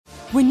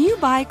When you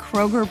buy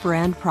Kroger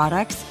brand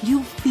products,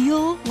 you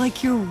feel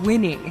like you're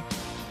winning.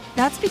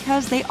 That's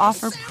because they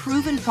offer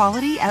proven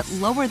quality at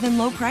lower than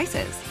low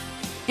prices.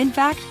 In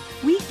fact,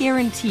 we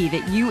guarantee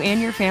that you and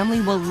your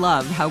family will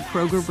love how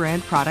Kroger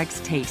brand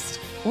products taste,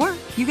 or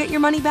you get your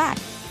money back.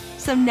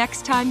 So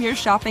next time you're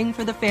shopping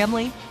for the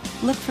family,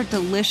 look for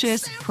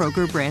delicious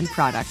Kroger brand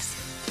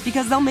products,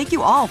 because they'll make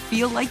you all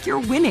feel like you're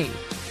winning.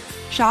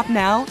 Shop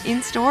now,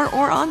 in-store,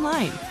 or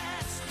online.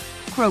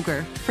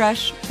 Kroger,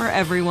 fresh for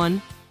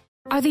everyone.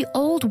 Are the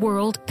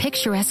old-world,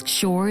 picturesque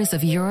shores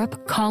of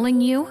Europe calling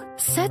you?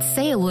 Set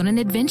sail on an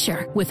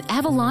adventure with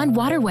Avalon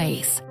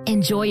Waterways.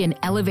 Enjoy an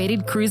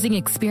elevated cruising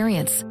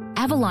experience.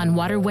 Avalon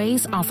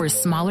Waterways offers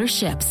smaller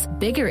ships,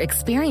 bigger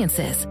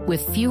experiences,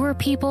 with fewer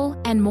people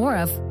and more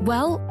of,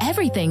 well,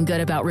 everything good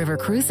about river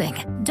cruising.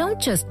 Don't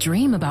just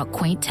dream about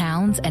quaint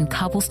towns and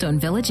cobblestone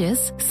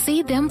villages.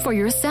 See them for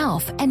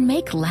yourself and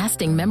make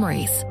lasting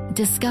memories.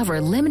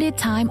 Discover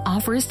limited-time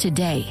offers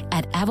today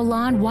at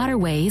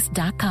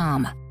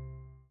AvalonWaterways.com.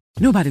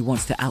 Nobody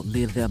wants to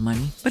outlive their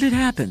money, but it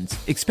happens,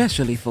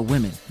 especially for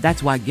women.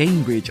 That's why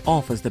Gainbridge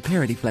offers the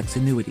Parity Flex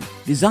annuity,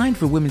 designed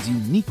for women's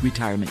unique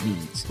retirement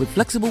needs, with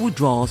flexible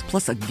withdrawals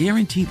plus a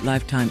guaranteed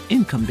lifetime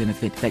income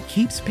benefit that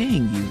keeps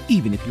paying you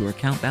even if your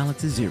account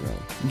balance is zero.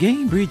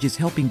 Gainbridge is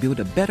helping build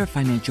a better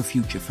financial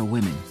future for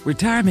women.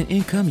 Retirement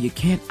income you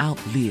can't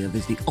outlive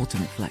is the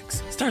ultimate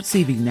flex. Start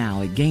saving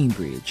now at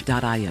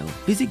Gainbridge.io.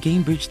 Visit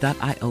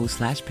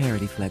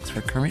Gainbridge.io/ParityFlex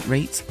for current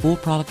rates, full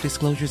product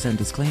disclosures and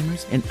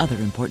disclaimers, and other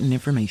important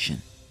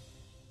information.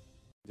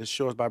 This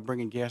show is by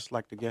bringing guests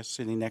like the guest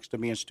sitting next to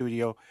me in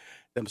studio.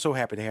 I'm so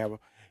happy to have him.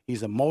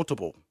 He's a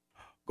multiple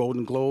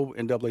Golden Globe,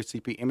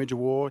 NAACP Image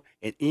Award,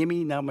 and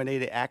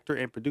Emmy-nominated actor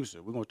and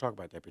producer. We're going to talk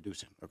about that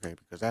producing, okay,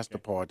 because that's the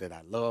part that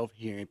I love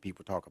hearing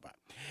people talk about.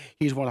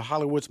 He's one of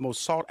Hollywood's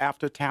most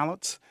sought-after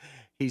talents.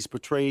 He's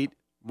portrayed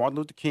Martin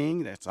Luther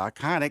King, that's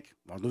iconic,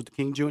 Martin Luther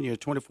King Jr.,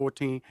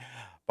 2014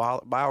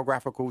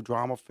 biographical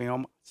drama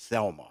film,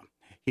 Selma.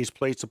 He's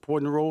played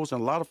supporting roles in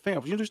a lot of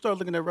films. You just start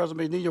looking at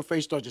resumes, and then your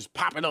face starts just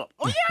popping up.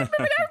 Oh, yeah, I remember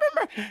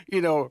that, remember. You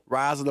know,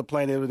 Rise of the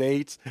Planet of the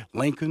Apes,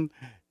 Lincoln,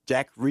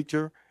 Jack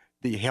Reacher,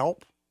 The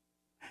Help,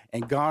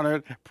 and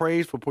garnered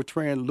praise for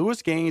portraying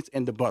Louis Gaines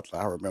in The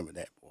Butler. I remember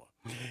that, boy.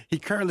 He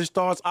currently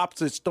stars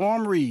opposite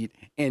Storm Reed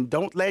in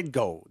Don't Let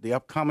Go, the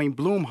upcoming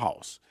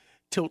Blumhouse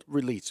Tilt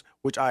release,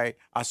 which I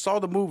saw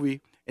the movie.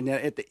 And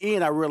then at the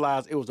end, I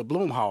realized it was a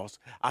Blumhouse.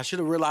 I should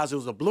have realized it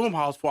was a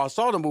Blumhouse before I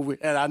saw the movie,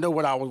 and I know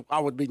what I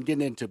would be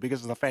getting into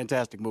because it's a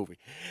fantastic movie.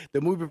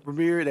 The movie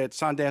premiered at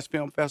Sundance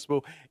Film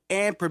Festival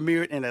and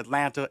premiered in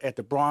Atlanta at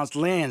the Bronze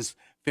Lens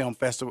Film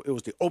Festival. It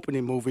was the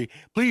opening movie.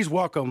 Please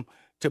welcome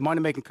to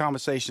Money Making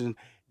Conversation,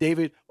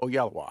 David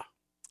Oyelowo.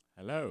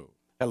 Hello.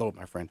 Hello,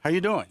 my friend. How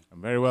you doing?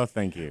 I'm very well,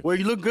 thank you. Well,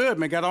 you look good,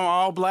 man. Got on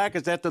all black.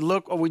 Is that the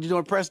look? Or were you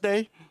doing press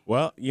day?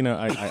 Well, you know,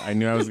 I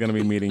knew I was going to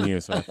be meeting you,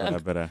 so I thought I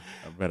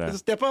better.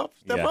 Step up.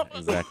 Step up.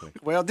 Exactly.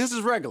 Well, this is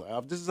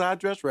regular. This is how I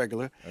dress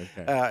regular.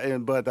 Okay.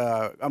 But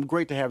I'm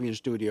great to have you in the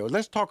studio.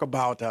 Let's talk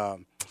about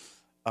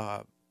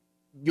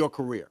your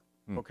career.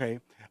 Okay.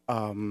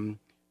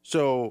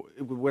 So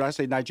would I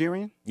say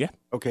Nigerian? Yeah.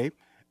 Okay.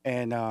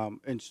 And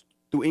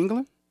through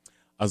England?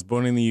 I was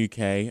born in the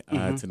UK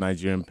to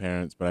Nigerian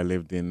parents, but I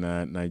lived in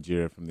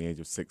Nigeria from the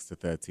age of 6 to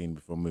 13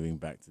 before moving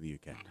back to the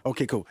UK.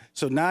 Okay, cool.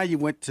 So now you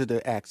went to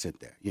the accent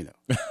there, you know.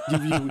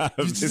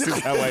 This is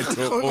how I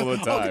talk all the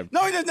time. Okay.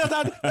 No,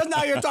 that's not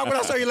how you're talking when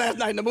I saw you last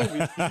night in the movie.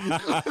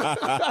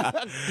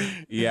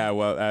 Yeah,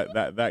 well,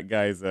 that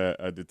guy's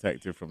a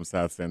detective from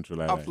South Central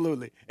LA.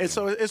 Absolutely. And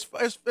so it's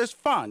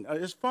fun.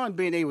 It's fun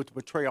being able to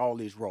portray all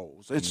these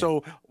roles. And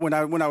so when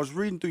I was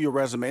reading through your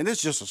resume, and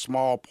it's just a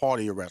small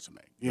part of your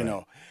resume, you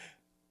know,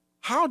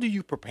 how do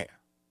you prepare?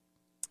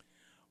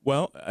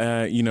 Well,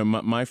 you know,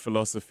 my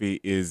philosophy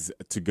is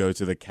to go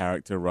to the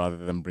character rather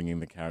than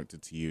bringing the character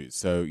to you.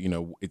 So, you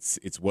know, it's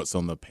what's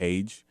on the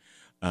page.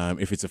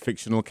 If it's a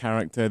fictional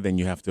character, then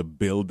you have to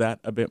build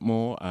that a bit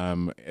more,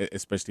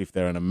 especially if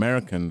they're an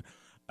American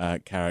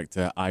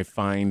character. I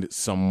find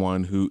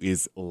someone who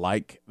is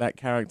like that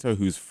character,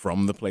 who's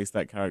from the place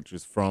that character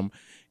is from,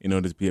 in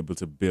order to be able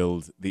to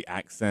build the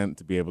accent,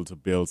 to be able to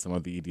build some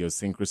of the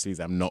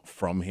idiosyncrasies. I'm not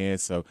from here,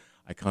 so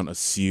I can't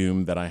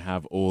assume that I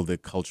have all the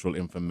cultural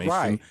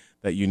information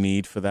that you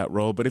need for that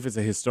role. But if it's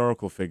a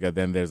historical figure,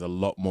 then there's a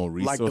lot more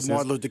resources. Like the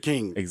Martin Luther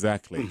King.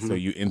 Exactly. So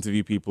you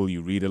interview people,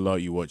 you read a lot,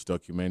 you watch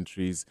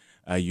documentaries,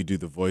 you do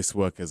the voice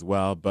work as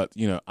well. But,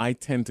 you know, I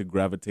tend to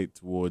gravitate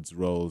towards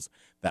roles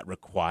that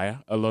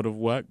require a lot of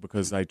work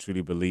because I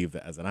truly believe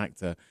that as an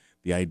actor,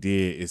 the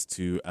idea is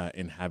to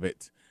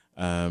inhabit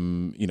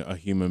you know, a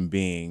human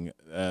being,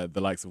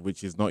 the likes of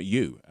which is not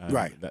you.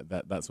 Right.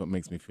 That's what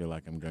makes me feel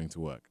like I'm going to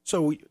work.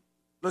 So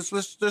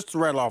let's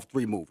rattle off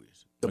 3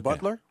 movies. The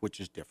Butler, which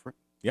is different.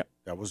 Yep.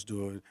 That was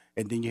doing,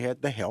 and then you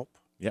had The Help.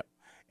 Yep.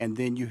 And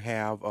then you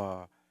have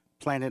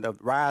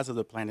Rise of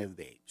the Planet of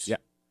the Apes.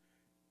 Yep.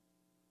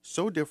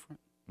 So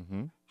different.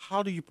 Mm-hmm.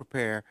 How do you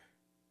prepare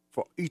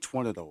for each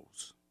one of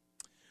those?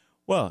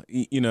 Well,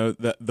 you know,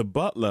 the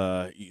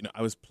Butler, you know,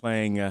 I was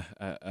playing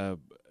a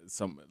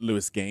some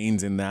Lewis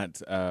Gaines in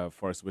that,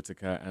 Forrest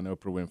Whitaker and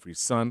Oprah Winfrey's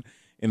son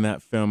in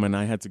that film, and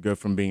I had to go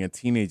from being a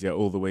teenager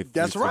all the way through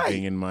That's to right.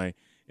 being in my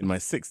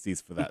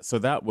 60s for that. So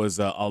that was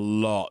a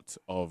lot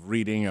of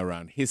reading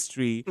around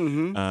history,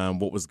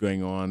 what was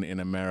going on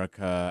in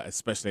America,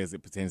 especially as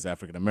it pertains to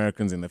African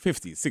Americans in the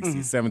 50s, 60s,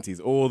 70s,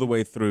 all the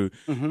way through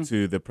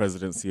to the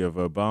presidency of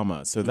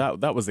Obama. So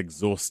that was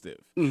exhaustive.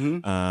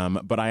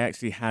 But I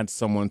actually had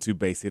someone to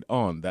base it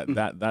on.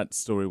 That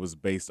story was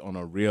based on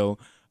a real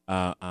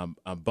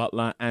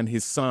butler, and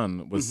his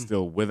son was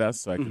still with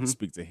us, so I could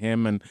speak to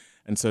him,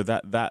 and so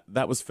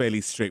that was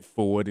fairly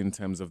straightforward in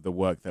terms of the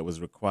work that was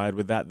required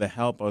with that. The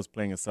help, I was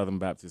playing a Southern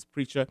Baptist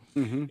preacher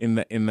in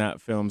that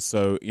film,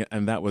 so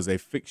and that was a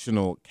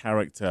fictional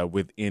character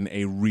within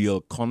a real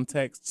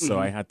context, so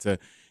I had to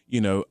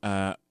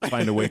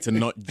find a way to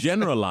not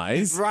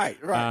generalize, right.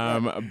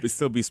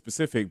 still be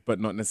specific, but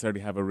not necessarily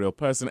have a real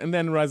person. And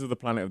then Rise of the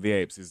Planet of the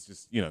Apes is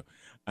just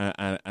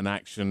an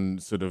action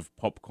sort of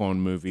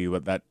popcorn movie,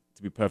 but that,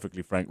 to be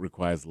perfectly frank,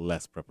 requires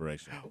less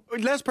preparation.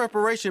 Less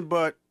preparation,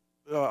 but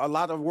a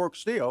lot of work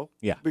still.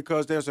 Yeah.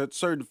 Because there's a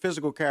certain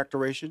physical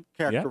characterization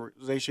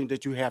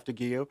that you have to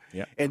give.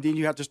 Yeah. And then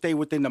you have to stay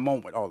within the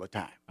moment all the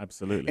time.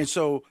 Absolutely. And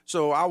so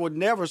I would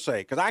never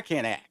say, because I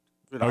can't act.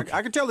 Okay.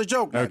 I can tell a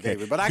joke now,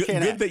 David, but I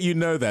can't Good act. that you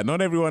know that.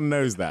 Not everyone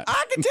knows that.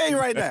 I can tell you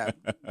right now,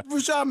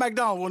 Rashawn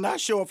McDonald will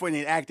not show up for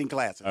any acting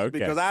classes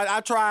because I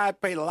tried,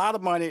 paid a lot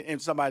of money,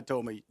 and somebody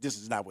told me this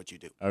is not what you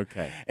do.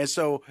 Okay. And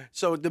so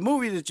the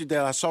movie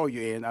that I saw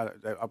you in,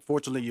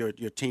 unfortunately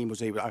your team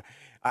was able.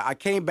 I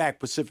came back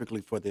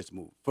specifically for this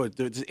movie, for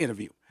this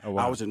interview. Oh,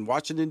 wow. I was in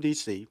Washington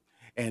D.C.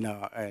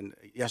 and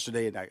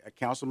yesterday, and I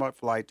canceled my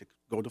flight to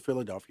go to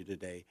Philadelphia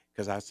today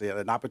because I said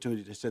an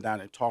opportunity to sit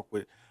down and talk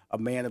with a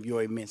man of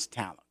your immense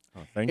talent.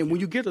 Oh, thank you. And when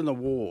you get an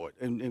award,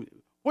 and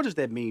what does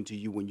that mean to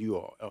you when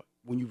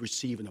you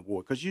receive an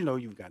award? Because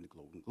you've got the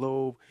Golden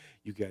Globe,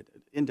 you got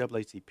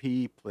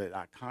NAACP, played an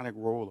iconic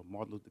role of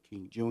Martin Luther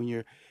King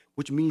Jr.,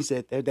 which means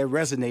that that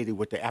resonated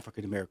with the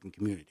African American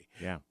community.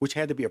 Yeah. Which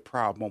had to be a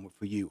proud moment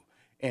for you.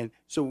 And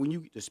so when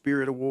you get the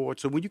Spirit Award,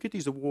 so when you get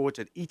these awards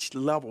at each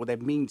level,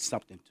 that means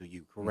something to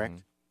you, correct?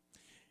 Mm-hmm.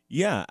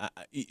 Yeah,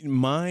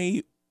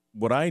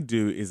 what I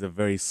do is a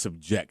very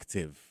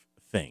subjective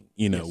thing.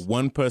 Yes.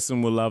 One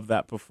person will love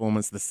that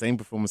performance, the same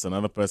performance,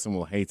 another person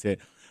will hate it.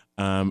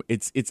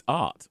 It's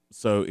art,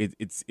 so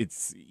it's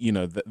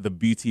the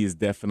beauty is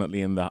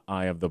definitely in the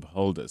eye of the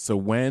beholder. So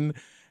when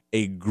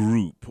a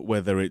group,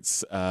 whether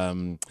it's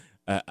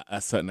a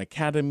certain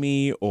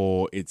academy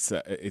or it's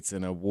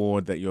an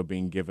award that you're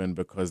being given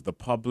because the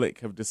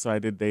public have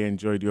decided they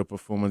enjoyed your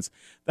performance,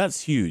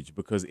 that's huge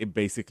because it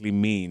basically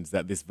means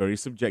that this very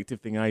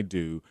subjective thing I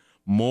do,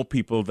 more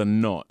people than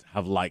not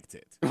have liked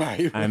it.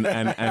 Right. And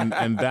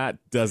that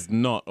does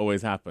not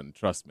always happen,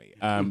 trust me.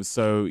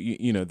 So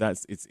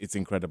it's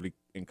incredibly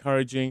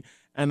encouraging.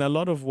 And a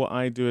lot of what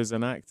I do as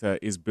an actor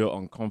is built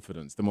on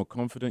confidence. The more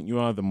confident you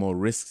are, the more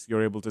risks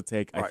you're able to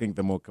take. Right. I think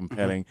the more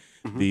compelling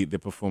the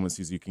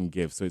performances you can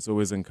give. So it's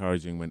always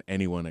encouraging when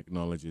anyone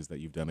acknowledges that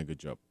you've done a good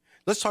job.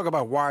 Let's talk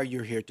about why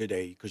you're here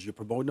today, because you're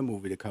promoting a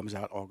movie that comes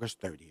out August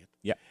 30th.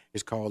 Yeah.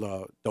 It's called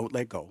Don't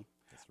Let Go,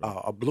 That's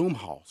right. A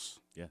Blumhouse.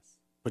 Yes.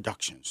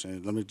 Productions.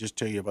 And let me just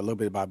tell you a little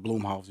bit about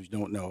Blumhouse. If you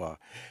don't know,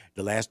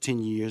 the last 10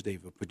 years,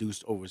 they've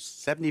produced over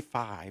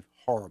 75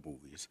 horror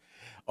movies,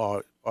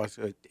 or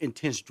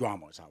intense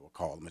dramas, I would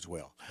call them as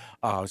well.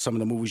 Some of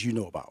the movies you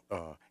know about,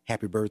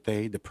 Happy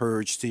Birthday, the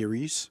Purge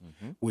series,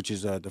 which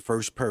is the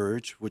first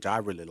Purge, which I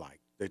really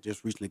like. They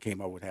just recently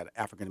came out with, had an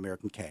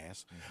African-American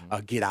cast.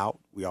 Get Out,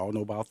 we all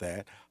know about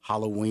that.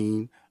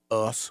 Halloween,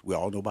 Us, we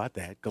all know about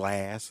that.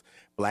 Glass,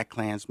 Black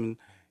Klansman.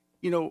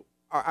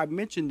 I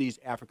mentioned these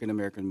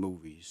African-American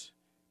movies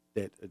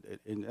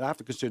and I have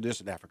to consider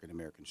this an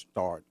African-American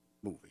starred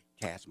movie,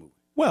 cast movie.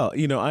 Well,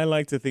 I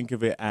like to think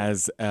of it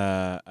as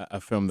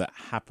a film that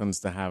happens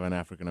to have an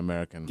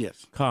African-American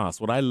cast.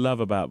 What I love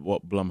about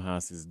what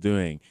Blumhouse is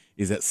doing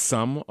is that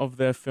some of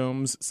their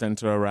films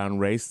center around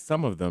race.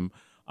 Some of them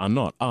are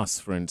not.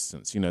 Us, for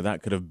instance,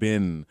 that could have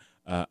been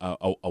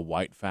a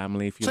white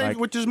family, if you like. Same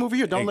with this movie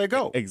here, Don't Let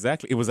Go.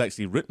 Exactly. It was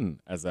actually written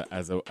as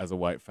a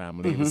white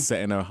family. It was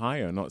set in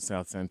Ohio, not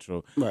South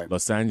Central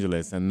Los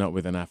Angeles, and not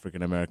with an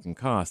African-American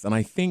cast. And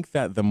I think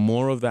that the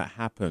more of that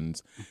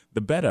happens,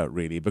 the better,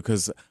 really,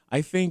 because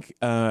I think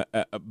a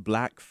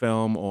black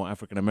film or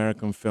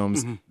African-American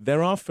films,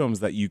 there are films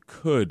that you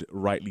could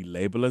rightly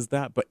label as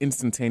that, but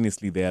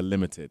instantaneously they are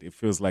limited. It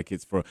feels like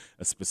it's for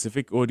a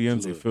specific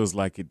audience. Absolutely. It feels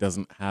like it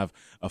doesn't have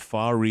a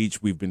far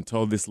reach. We've been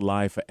told this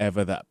lie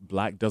forever that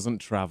black doesn't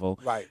travel.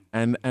 Right.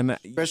 And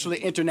especially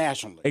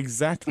internationally.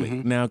 Exactly.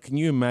 Now, can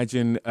you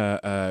imagine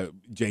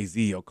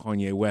Jay-Z or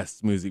Kanye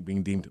West's music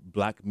being deemed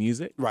black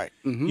music? Right.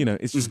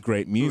 It's just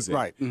great music.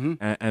 Right.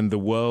 And the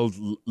world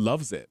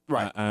loves it.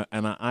 Right.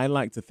 And I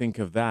like to think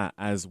of that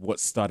as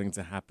what's starting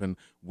to happen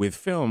with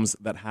films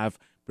that have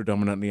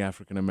predominantly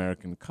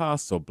African-American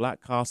casts or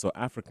black casts or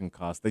African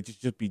casts. They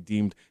just be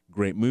deemed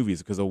great movies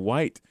because a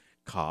white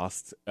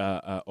cast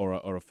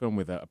or a film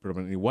with a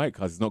predominantly white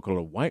cast is not called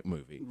a white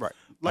movie. Right.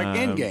 Like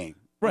Endgame.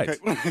 Right,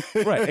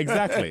 Okay. right,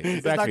 exactly, exactly.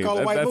 It's not called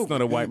a white That's movie.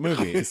 not a white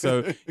movie.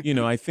 So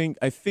I think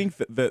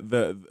that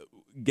the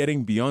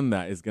getting beyond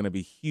that is going to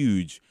be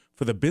huge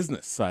for the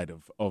business side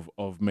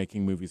of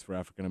making movies for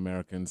African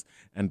Americans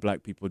and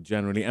Black people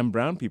generally and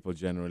brown people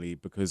generally,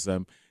 because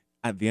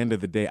at the end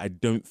of the day, I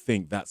don't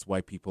think that's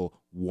why people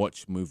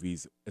watch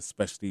movies,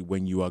 especially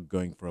when you are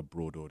going for a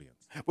broad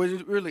audience. Well,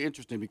 it's really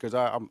interesting because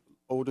I'm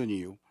older than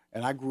you,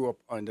 and I grew up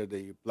under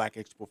the black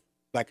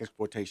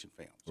exploitation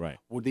films. Right.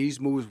 Well, these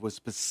movies were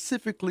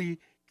specifically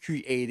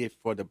created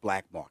for the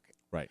black market.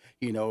 Right.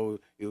 You know,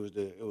 it was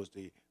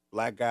the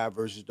black guy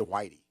versus the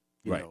whitey.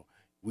 You Right. know,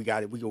 we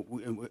got it.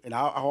 And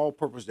our whole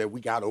purpose that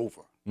we got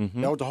over.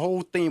 Mm-hmm. That was the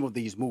whole theme of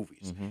these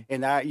movies. Mm-hmm.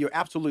 And you're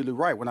absolutely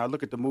right. When I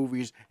look at the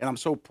movies, and I'm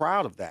so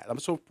proud of that. I'm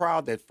so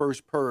proud that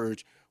First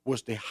Purge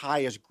was the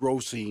highest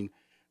grossing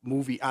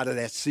movie out of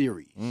that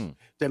series.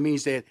 That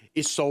means that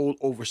it sold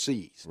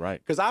overseas. Right.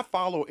 Because I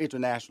follow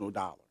international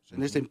dollars.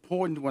 And it's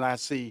important when I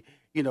see,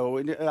 and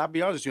I'll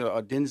be honest, a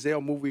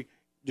Denzel movie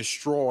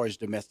destroys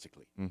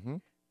domestically. Mm-hmm.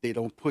 They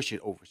don't push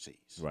it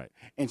overseas. Right.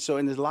 And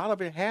a lot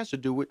of it has to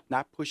do with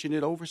not pushing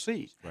it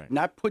overseas. Right.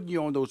 Not putting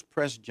you on those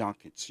press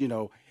junkets,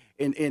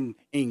 in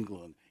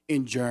England,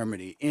 in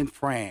Germany, in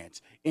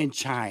France, in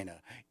China,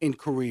 in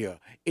Korea,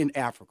 in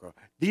Africa.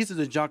 These are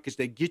the junkets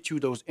that get you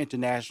those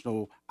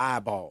international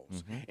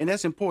eyeballs. Mm-hmm. And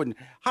that's important.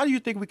 How do you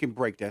think we can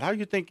break that? How do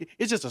you think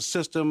it's just a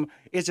system?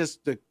 It's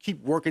just to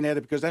keep working at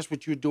it because that's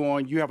what you're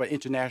doing. You have an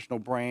international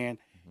brand.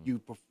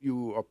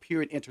 You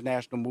appear in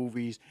international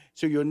movies,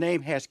 so your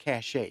name has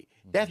cachet.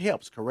 That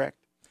helps, correct?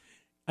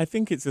 I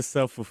think it's a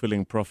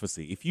self-fulfilling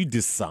prophecy. If you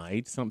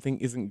decide something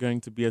isn't going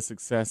to be a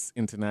success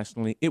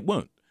internationally, it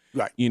won't.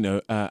 Right.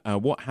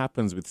 What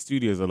happens with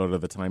studios a lot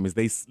of the time is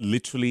they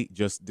literally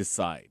just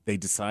decide. They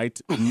decide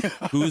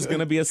who's going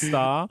to be a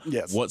star,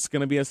 Yes. what's going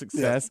to be a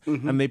success, Yes.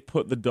 Mm-hmm. and they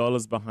put the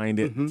dollars behind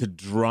it to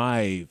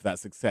drive that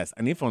success.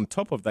 And if on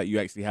top of that you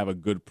actually have a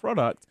good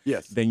product,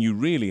 Yes. then you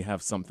really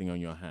have something on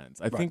your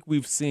hands. I think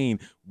we've seen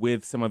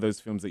with some of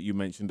those films that you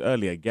mentioned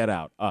earlier, Get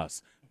Out,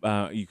 Us,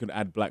 you could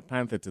add Black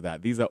Panther to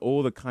that. These are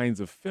all the kinds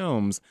of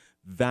films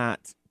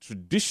that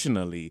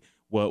traditionally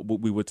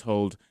we were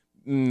told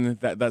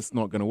that's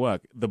not going to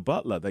work. The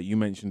Butler that you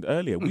mentioned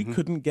earlier, we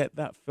couldn't get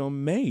that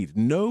film made.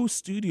 No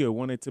studio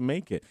wanted to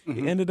make it.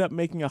 It ended up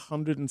making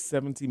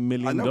 $170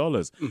 million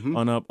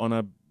on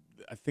a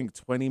I think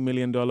 $20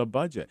 million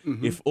budget.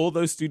 If all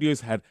those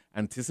studios had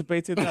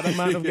anticipated that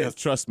amount of Yes.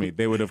 trust me,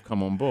 they would have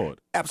come on board.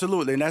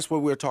 Absolutely, and that's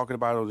what we're talking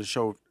about on the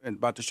show, and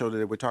about the show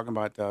today. We're talking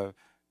about the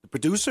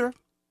producer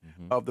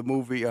of the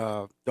movie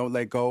Don't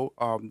Let Go.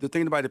 The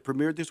thing about it,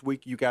 premiered this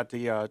week. You got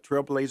the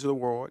Trailblazer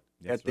Award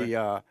That's at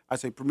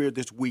the premiered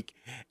this week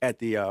at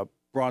the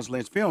Bronze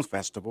Lens Films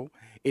Festival.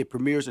 It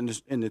premieres in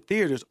the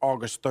theaters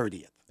August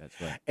 30th. That's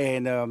right.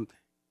 And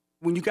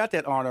when you got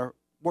that honor,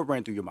 what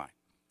ran through your mind?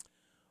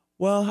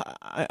 Well,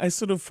 I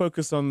sort of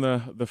focus on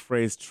the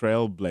phrase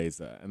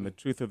trailblazer, and the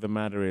truth of the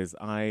matter is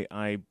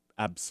I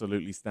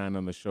absolutely stand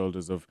on the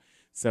shoulders of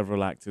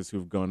several actors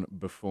who've gone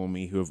before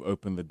me, who have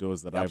opened the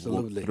doors that I've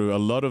walked Absolutely. through. A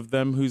lot of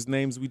them whose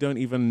names we don't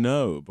even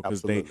know because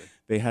Absolutely.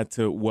 they had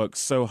to work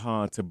so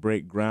hard to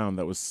break ground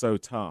that was so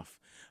tough.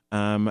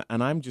 And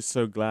I'm just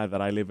so glad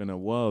that I live in a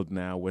world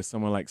now where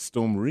someone like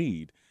Storm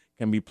Reed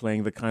can be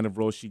playing the kind of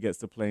role she gets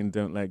to play in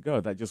Don't Let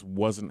Go. That just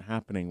wasn't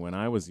happening when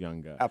I was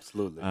younger.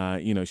 Absolutely.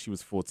 She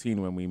was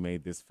 14 when we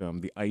made this film.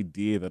 The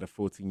idea that a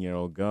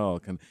 14-year-old girl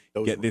can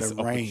get this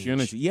the range.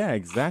 opportunity. Yeah,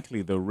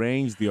 exactly. The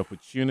range, the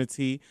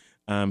opportunity.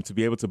 To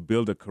be able to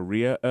build a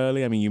career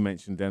early. I mean, you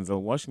mentioned Denzel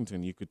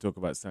Washington. You could talk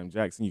about Sam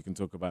Jackson. You can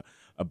talk about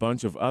a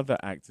bunch of other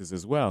actors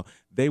as well.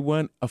 They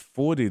weren't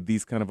afforded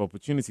these kind of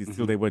opportunities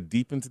till they were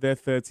deep into their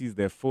 30s,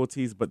 their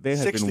 40s, but they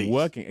had 60s. been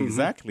working.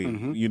 Exactly.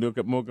 You look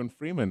at Morgan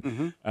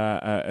Freeman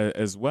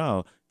as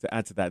well. To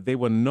add to that, they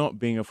were not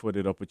being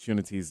afforded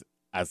opportunities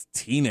as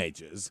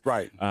teenagers,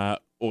 Right.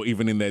 Or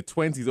even in their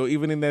 20s, or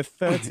even in their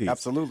 30s.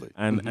 Absolutely.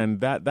 And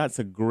that's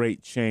a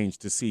great change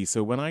to see.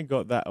 So when I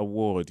got that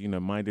award,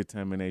 my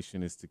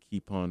determination is to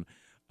keep on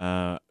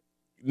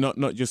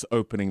not just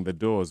opening the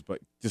doors,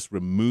 but just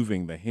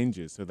removing the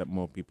hinges so that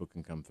more people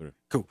can come through.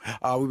 Cool.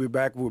 We'll be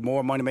back with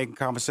more Money Making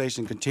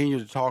Conversation. Continue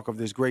to talk of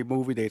this great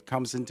movie that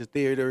comes into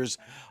theaters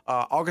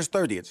August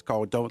 30th. It's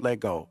called Don't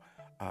Let Go.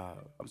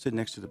 I'm sitting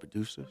next to the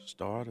producer,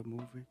 star of the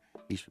movie.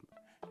 He's,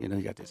 he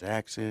got this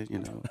accent,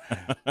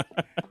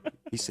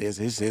 He says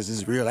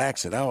his real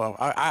accent.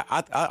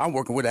 I'm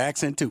working with an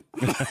accent too.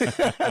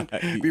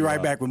 Be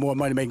right back with more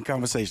Money Making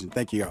Conversation.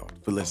 Thank you all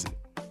for listening.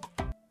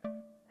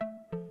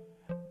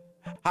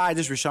 Hi,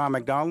 this is Rashawn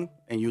McDonald,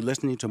 and you're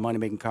listening to Money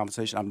Making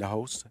Conversation. I'm the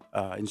host.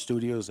 In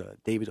studios,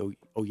 David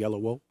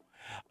Oyelowo.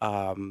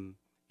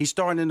 He's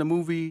starring in the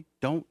movie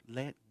Don't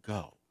Let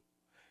Go.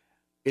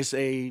 It's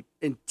a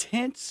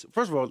intense.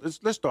 First of all,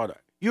 let's start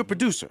out. You're a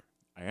producer.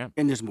 I am.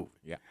 In this movie.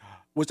 Yeah.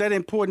 Was that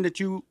important that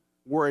you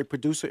were a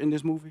producer in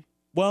this movie?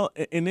 Well,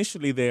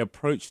 initially they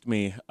approached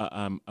me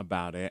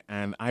about it,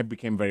 and I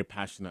became very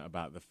passionate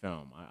about the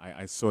film.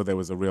 I saw there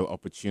was a real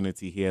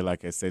opportunity here.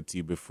 Like I said to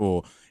you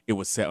before, it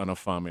was set on a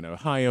farm in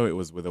Ohio. It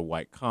was with a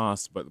white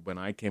cast, but when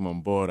I came on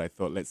board, I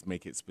thought, let's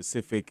make it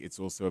specific. It's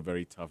also a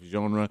very tough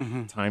genre,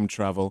 time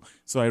travel.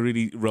 So I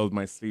really rolled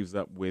my sleeves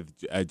up with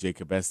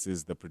Jacob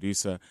Estes, the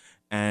producer,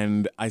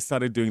 and I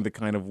started doing the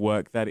kind of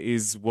work that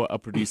is what a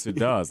producer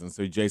does. And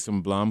so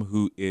Jason Blum,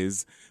 who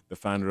is the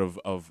founder of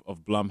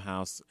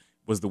Blumhouse,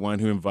 was the one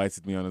who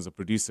invited me on as a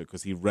producer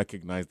because he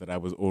recognized that I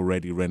was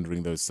already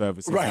rendering those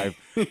services. Right.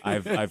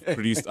 I've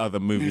produced other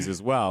movies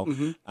as well.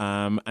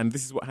 And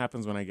this is what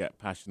happens when I get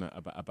passionate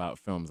about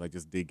films. I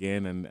just dig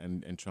in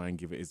and try and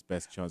give it its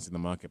best chance in the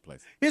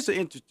marketplace. Here's the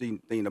interesting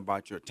thing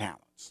about your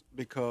talents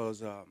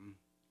because,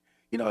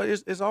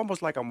 it's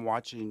almost like I'm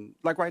watching,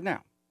 like right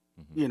now.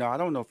 I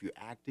don't know if you're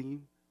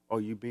acting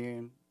or you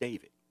being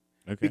David.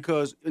 Okay.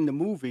 Because in the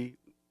movie,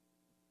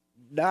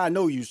 now I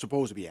know you're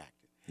supposed to be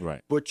acting.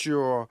 Right. But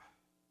your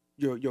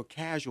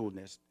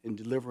casualness in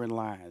delivering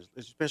lines,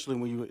 especially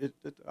when you,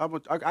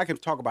 I can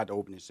talk about the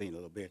opening scene a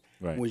little bit.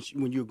 Right.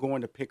 When you're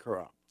going to pick her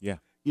up. Yeah.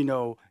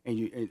 And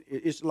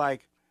it's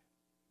like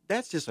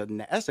that's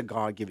a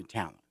God-given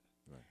talent.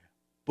 Right.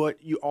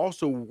 But you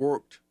also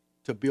worked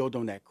to build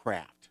on that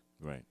craft.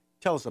 Right.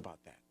 Tell us about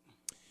that.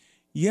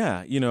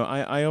 Yeah,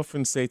 I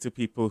often say to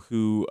people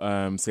who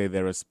say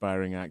they're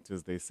aspiring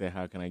actors, they say,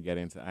 how can I get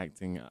into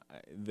acting?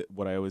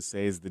 What I always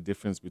say is the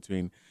difference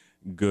between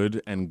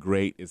good and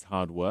great is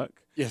hard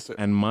work. Yes, sir.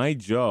 And my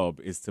job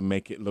is to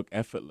make it look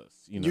effortless.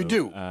 You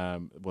do.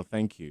 Well,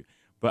 thank you.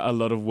 But a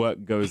lot of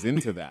work goes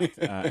into that,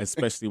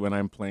 especially when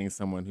I'm playing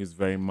someone who's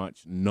very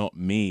much not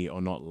me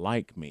or not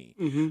like me.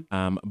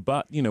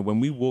 But,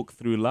 when we walk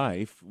through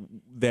life,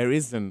 there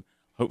isn't,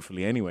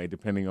 hopefully anyway,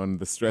 depending on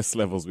the stress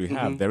levels we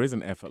have, there is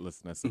an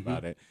effortlessness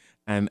about it.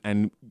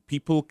 And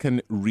people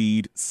can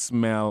read,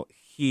 smell,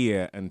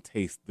 hear, and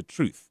taste the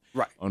truth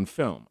on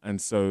film.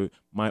 And so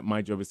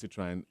my job is to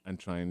try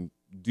and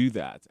do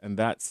that. And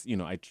that's,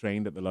 I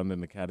trained at the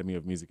London Academy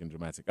of Music and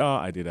Dramatic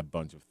Art. I did a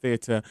bunch of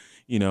theatre.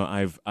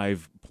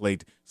 I've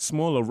played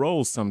smaller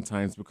roles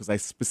sometimes because I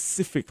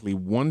specifically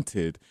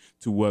wanted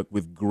to work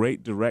with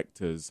great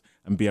directors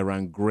and be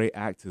around great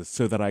actors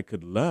so that I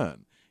could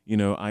learn.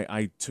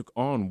 I took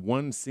on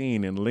one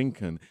scene in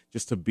Lincoln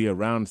just to be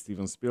around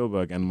Steven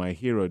Spielberg and my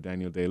hero,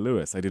 Daniel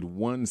Day-Lewis. I did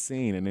one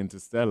scene in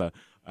Interstellar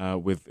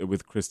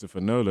with Christopher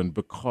Nolan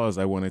because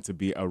I wanted to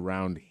be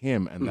around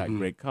him and that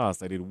great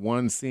cast. I did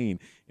one scene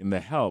in The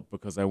Help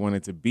because I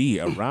wanted to be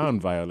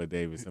around Viola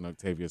Davis and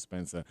Octavia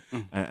Spencer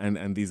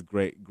and these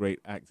great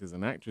actors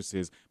and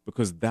actresses,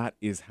 because that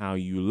is how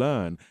you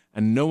learn.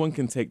 And no one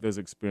can take those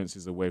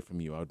experiences away from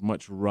you. I would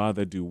much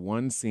rather do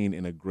one scene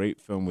in a great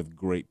film with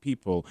great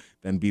people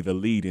than be the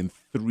lead in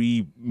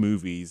 3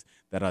 movies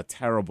that are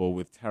terrible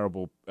with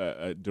terrible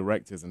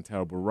directors and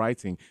terrible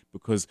writing,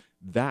 because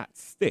that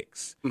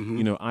sticks.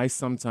 I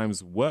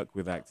sometimes work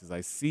with actors.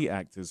 I see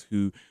actors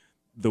who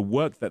the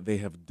work that they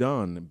have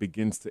done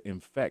begins to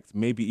infect,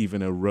 maybe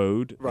even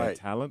erode their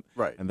talent.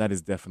 Right. And that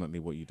is definitely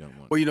what you don't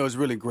want. Well, it's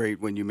really great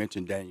when you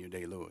mentioned Daniel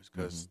Day-Lewis,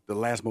 because The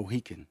Last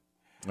Mohican.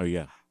 Oh,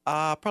 yeah.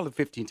 Probably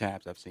 15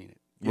 times I've seen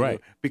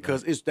it.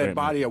 Because it's that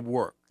body of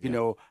work.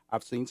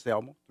 I've seen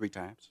Selma 3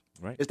 times.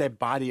 Right. It's that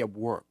body of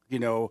work.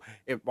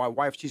 If my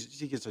wife,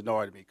 she gets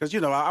annoyed at me because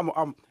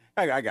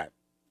I got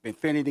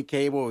Infinity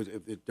Cable.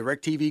 If the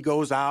DirecTV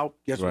goes out,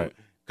 guess what?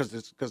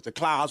 Because the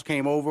clouds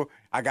came over,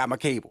 I got my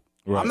cable.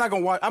 Right. I'm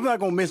not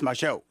gonna miss my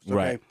shows. Okay?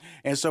 Right.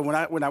 And so when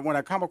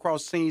I come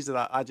across scenes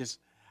that I just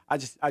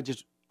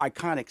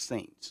iconic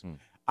scenes,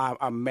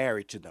 I'm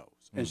married to those.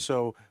 And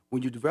so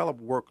when you develop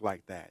work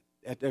like that,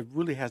 it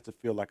really has to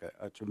feel like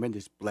a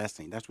tremendous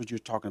blessing. That's what you're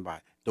talking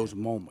about, those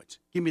moments.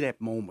 Give me that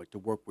moment to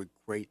work with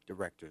great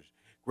directors,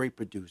 great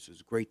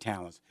producers, great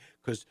talents,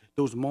 because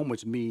those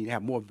moments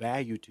have more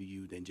value to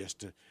you than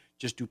just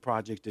do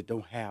projects that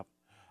don't have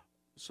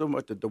so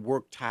much the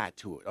work tied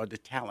to it or the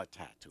talent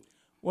tied to it.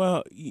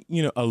 Well,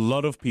 a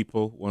lot of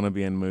people want to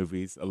be in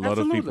movies. A lot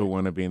Absolutely. of people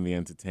want to be in the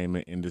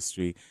entertainment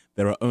industry.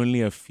 There are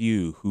only a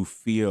few who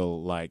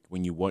feel like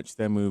when you watch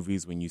their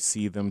movies, when you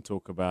see them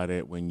talk about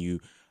it, when you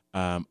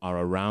are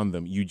around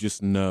them, you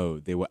just know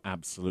they were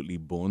absolutely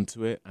born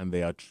to it and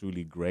they are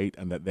truly great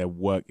and that their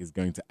work is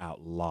going to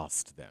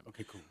outlast them.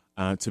 Okay,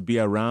 cool. To be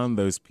around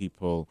those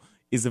people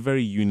is a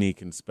very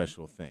unique and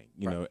special thing.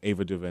 You know,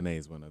 Ava DuVernay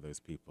is one of those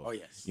people. Oh,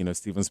 yes.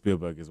 Steven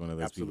Spielberg is one of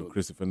those Absolutely. people.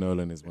 Christopher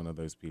Nolan is one of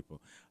those people.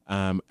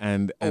 And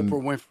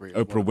Oprah Winfrey.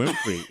 Oprah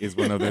Winfrey is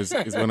one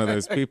of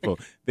those people.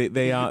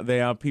 They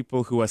are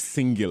people who are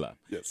singular.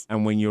 Yes.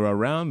 And when you're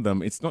around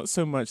them, it's not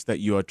so much that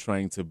you are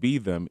trying to be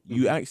them.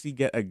 You actually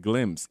get a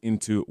glimpse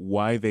into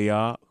why they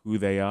are who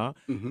they are.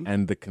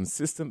 And the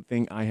consistent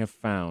thing I have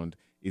found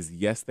is,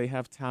 yes, they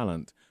have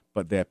talent,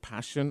 but their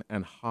passion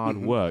and hard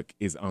work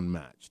is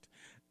unmatched.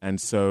 And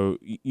so,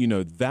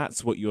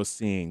 that's what you're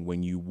seeing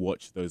when you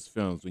watch those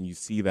films, when you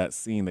see that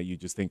scene that you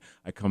just think,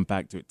 I come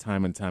back to it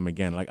time and time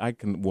again. Like, I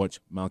can watch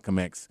Malcolm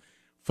X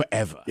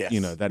forever.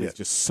 Yes. That is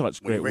just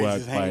such When he great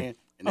raises work his by hand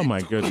Oh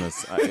my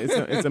goodness,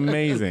 it's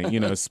amazing. You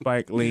know,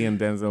 Spike Lee and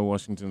Denzel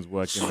Washington's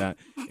work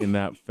in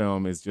that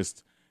film is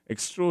just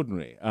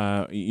extraordinary.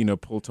 You know,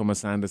 Paul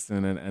Thomas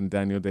Anderson and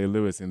Daniel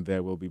Day-Lewis in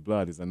There Will Be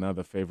Blood is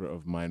another favorite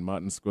of mine.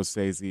 Martin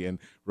Scorsese and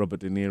Robert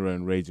De Niro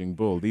in Raging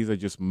Bull. These are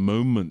just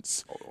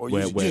moments.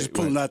 You're just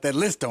pulling out that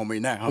list on me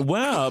now.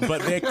 Well,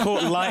 but they're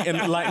caught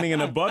lightning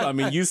in a bottle. I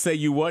mean, you say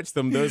you watch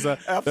them. Those are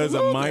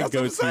my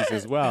go-tos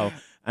as well.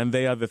 And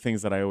they are the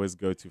things that I always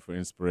go to for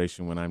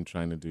inspiration when I'm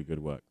trying to do good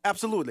work.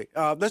 Absolutely.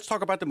 Let's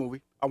talk about the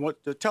movie. I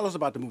want to tell us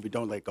about the movie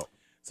Don't Let Go.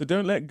 So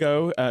Don't Let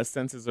Go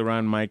centers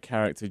around my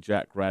character,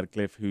 Jack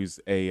Radcliffe, who's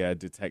a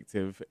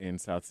detective in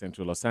South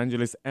Central Los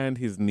Angeles, and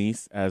his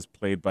niece, as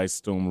played by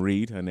Storm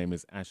Reed. Her name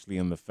is Ashley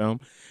in the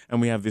film.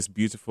 And we have this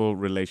beautiful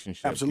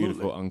relationship, Absolutely.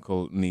 beautiful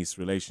uncle-niece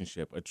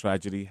relationship. A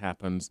tragedy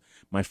happens.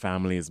 My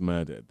family is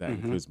murdered. That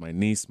includes my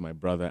niece, my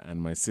brother,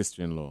 and my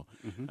sister-in-law.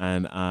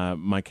 And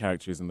my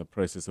character is in the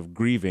process of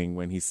grieving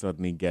when he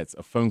suddenly gets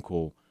a phone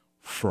call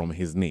from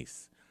his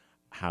niece.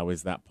 How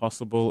is that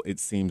possible? It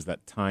seems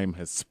that time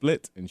has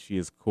split and she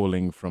is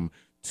calling from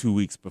 2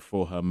 weeks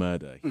before her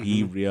murder.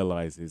 He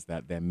realizes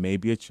that there may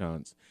be a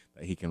chance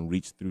that he can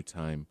reach through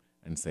time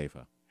and save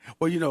her.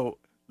 Well, you know,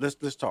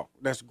 let's talk.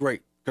 That's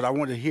great because I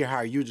want to hear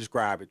how you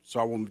describe it, so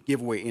I won't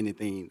give away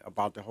anything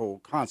about the whole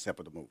concept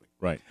of the movie.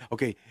 Right.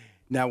 Okay.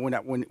 Now,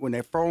 when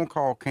that phone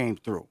call came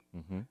through,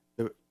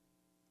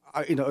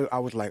 I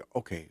was like,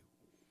 okay,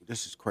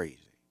 this is crazy.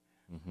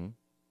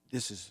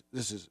 This is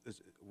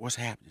what's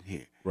happening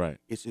here. Right.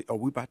 Are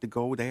we about to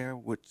go there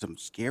with some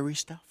scary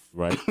stuff?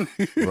 Right.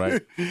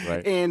 Right.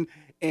 And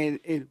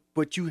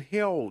but you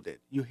held it.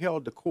 You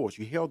held the course.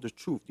 You held the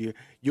truth.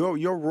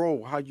 Your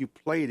role, how you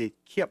played it,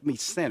 kept me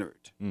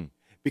centered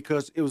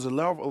because it was a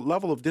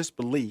level of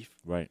disbelief.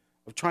 Right.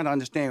 Of trying to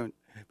understand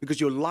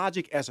because your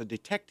logic as a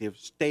detective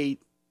stayed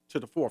to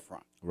the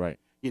forefront. Right.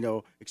 You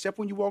know, except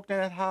when you walked in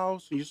that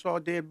house and you saw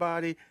a dead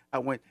body, I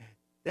went,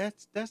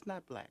 that's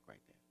not black right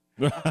there.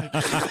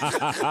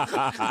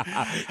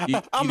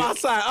 I'm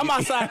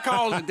outside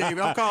calling, David.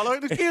 I'm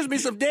calling. Excuse me,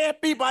 some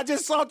dead people. I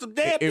just saw some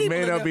dead people. It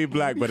may not be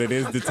black, but it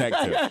is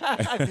detective.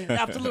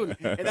 Absolutely.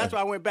 And that's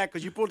why I went back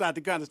because you pulled out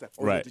the gun and stuff.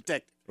 Oh, right.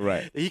 Detective.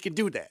 Right. He can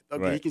do that.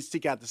 Okay. Right. He can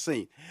seek out the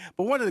scene.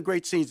 But one of the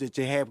great scenes that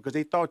you had because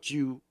they thought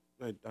you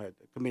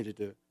committed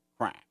the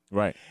crime.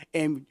 Right.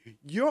 And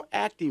your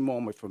acting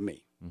moment for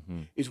me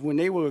is when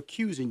they were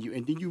accusing you,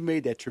 and then you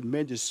made that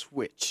tremendous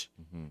switch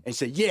and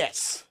said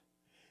yes.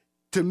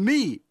 To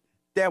me,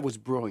 that was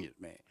brilliant,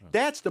 man.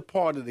 That's the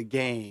part of the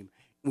game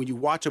when you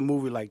watch a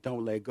movie like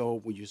Don't Let Go,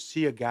 when you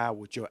see a guy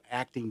with your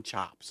acting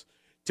chops,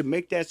 to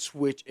make that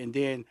switch, and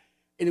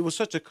it was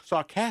such a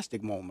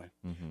sarcastic moment.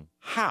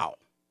 How?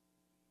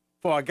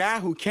 For a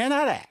guy who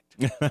cannot act,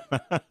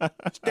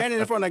 standing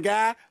in front of a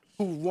guy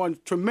who won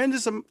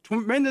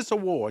tremendous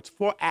awards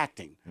for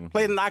acting,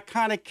 played an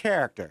iconic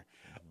character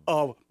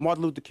of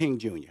Martin Luther King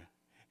Jr.,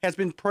 has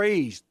been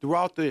praised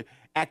throughout the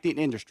acting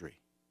industry.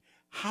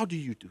 How do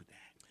you do that?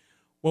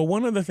 Well,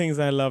 one of the things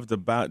I loved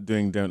about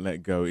doing Don't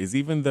Let Go is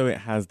even though it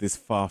has this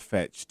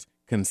far-fetched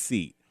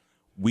conceit,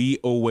 we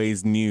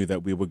always knew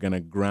that we were going to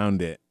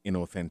ground it in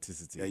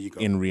authenticity, There you go.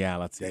 in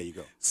reality. There you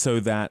go. So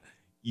that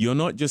we're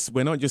not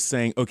just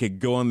saying, okay,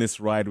 go on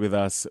this ride with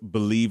us,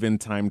 believe in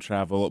time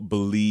travel,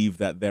 believe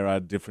that there are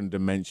different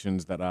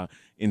dimensions that are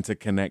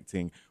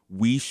interconnecting.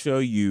 We show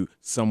you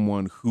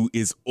someone who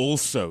is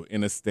also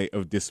in a state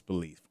of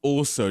disbelief,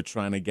 also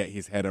trying to get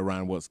his head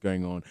around what's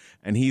going on.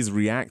 And he's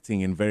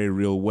reacting in very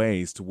real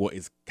ways to what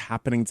is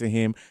happening to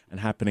him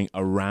and happening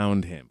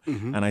around him.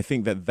 And I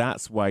think that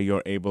that's why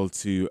you're able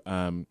to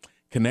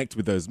connect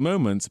with those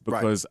moments,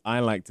 because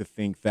I like to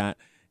think that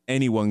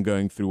anyone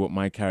going through what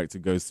my character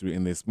goes through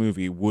in this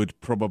movie would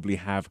probably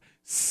have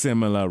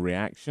similar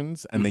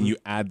reactions. And then you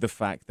add the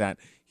fact that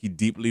he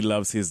deeply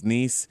loves his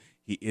niece.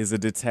 He is a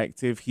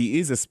detective. He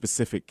is a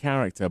specific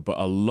character, but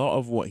a lot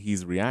of what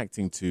he's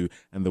reacting to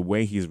and the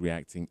way he's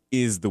reacting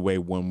is the way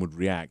one would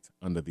react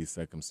under these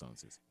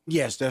circumstances.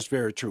 Yes, that's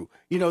very true.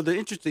 You know, the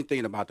interesting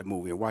thing about the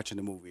movie and watching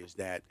the movie is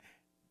that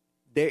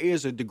there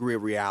is a degree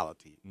of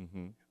reality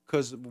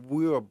because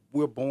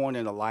we're born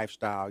in a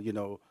lifestyle. You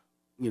know,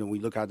 we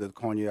look out of the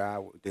corner of your eye.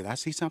 Did I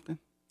see something?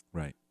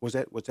 Right. Was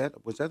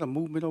that a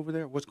movement over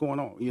there? What's going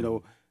on? You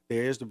know,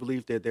 there is the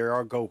belief that there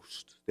are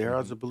ghosts. There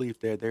is the belief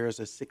that there is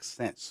a sixth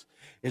sense.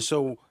 And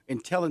so in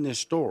telling this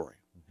story,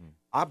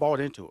 I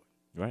bought into it.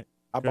 Right.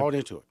 I bought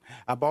into it.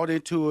 I bought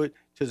into it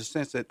to the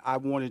sense that I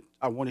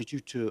wanted you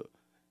to,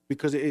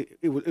 because it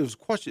was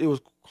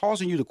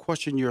causing you to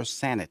question your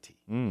sanity.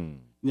 You know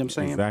what I'm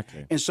saying?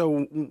 Exactly. And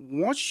so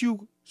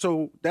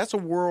so that's a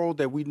world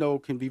that we know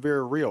can be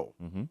very real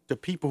to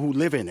people who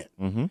live in it.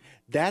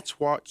 That's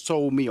what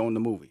sold me on the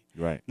movie.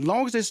 Right. As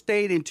long as it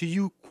stayed until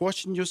you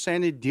question your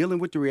sanity, dealing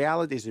with the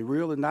reality, is it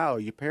real or not? Are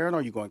you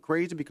paranoid? Are you going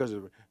crazy because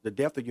of the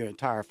death of your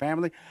entire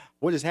family?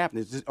 What is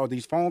happening? Are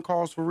these phone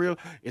calls for real?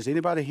 Is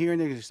anybody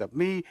hearing it except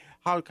me?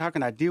 How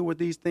can I deal with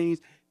these things?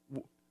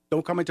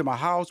 Don't come into my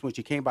house when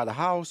she came by the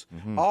house.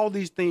 All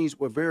these things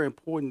were very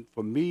important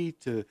for me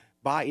to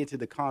buy into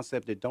the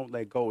concept that Don't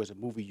Let Go is a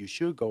movie you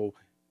should go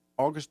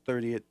August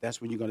 30th,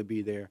 that's when you're going to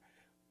be there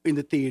in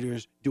the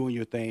theaters doing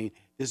your thing.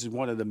 This is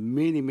one of the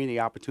many, many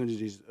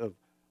opportunities of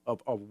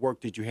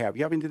work that you have.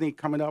 You have anything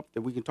coming up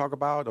that we can talk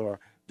about, or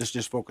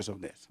just focus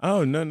on this?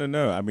 Oh, no.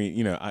 I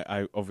mean,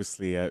 I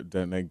obviously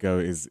Don't Let Go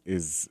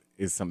is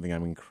something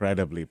I'm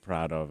incredibly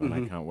proud of, and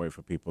I can't wait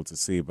for people to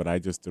see. But I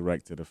just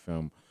directed a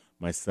film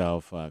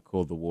myself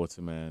called The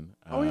Waterman.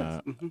 Oh,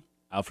 yes.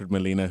 Alfred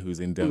Molina, who's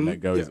in Don't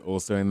Let Go, is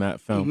also in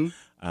that film,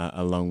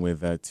 along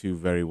with two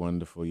very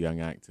wonderful young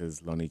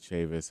actors, Lonnie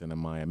Chavis and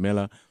Amaya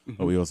Miller.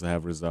 But we also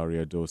have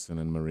Rosario Dawson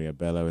and Maria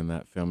Bello in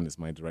that film. It's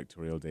my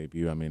directorial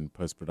debut. I'm in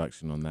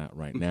post-production on that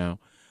right now.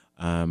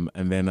 And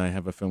then I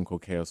have a film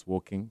called Chaos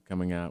Walking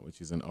coming out, which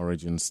is an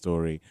origin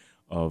story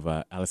of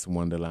Alice in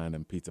Wonderland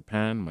and Peter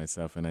Pan.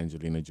 Myself and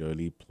Angelina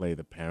Jolie play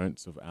the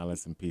parents of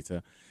Alice and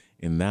Peter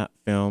in that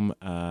film.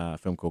 A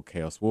film called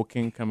Chaos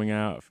Walking coming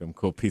out. A film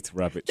called Peter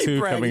Rabbit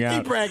 2 coming out.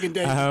 Keep bragging,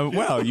 Dave.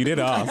 Well, you did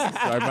ask,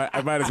 so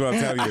I might as well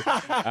tell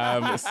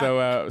you.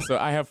 So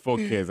I have 4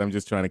 kids. I'm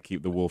just trying to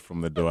keep the wolf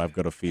from the door. I've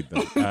got to feed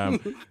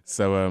them.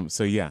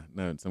 So yeah,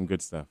 no, some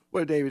good stuff.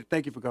 Well, David,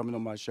 thank you for coming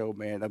on my show,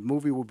 man. The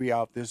movie will be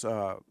out this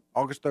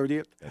August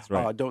 30th. That's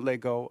right. Don't Let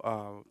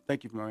Go.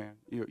 Thank you, man.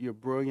 You're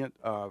brilliant.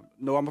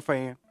 No, I'm a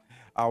fan.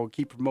 I will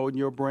keep promoting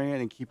your brand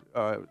and keep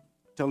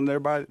telling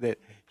everybody that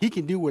he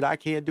can do what I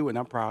can't do, and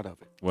I'm proud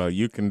of it. Well,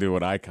 you can do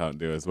what I can't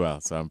do as well,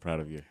 so I'm proud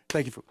of you.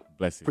 Thank you.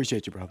 Bless you.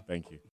 Appreciate you, brother. Thank you.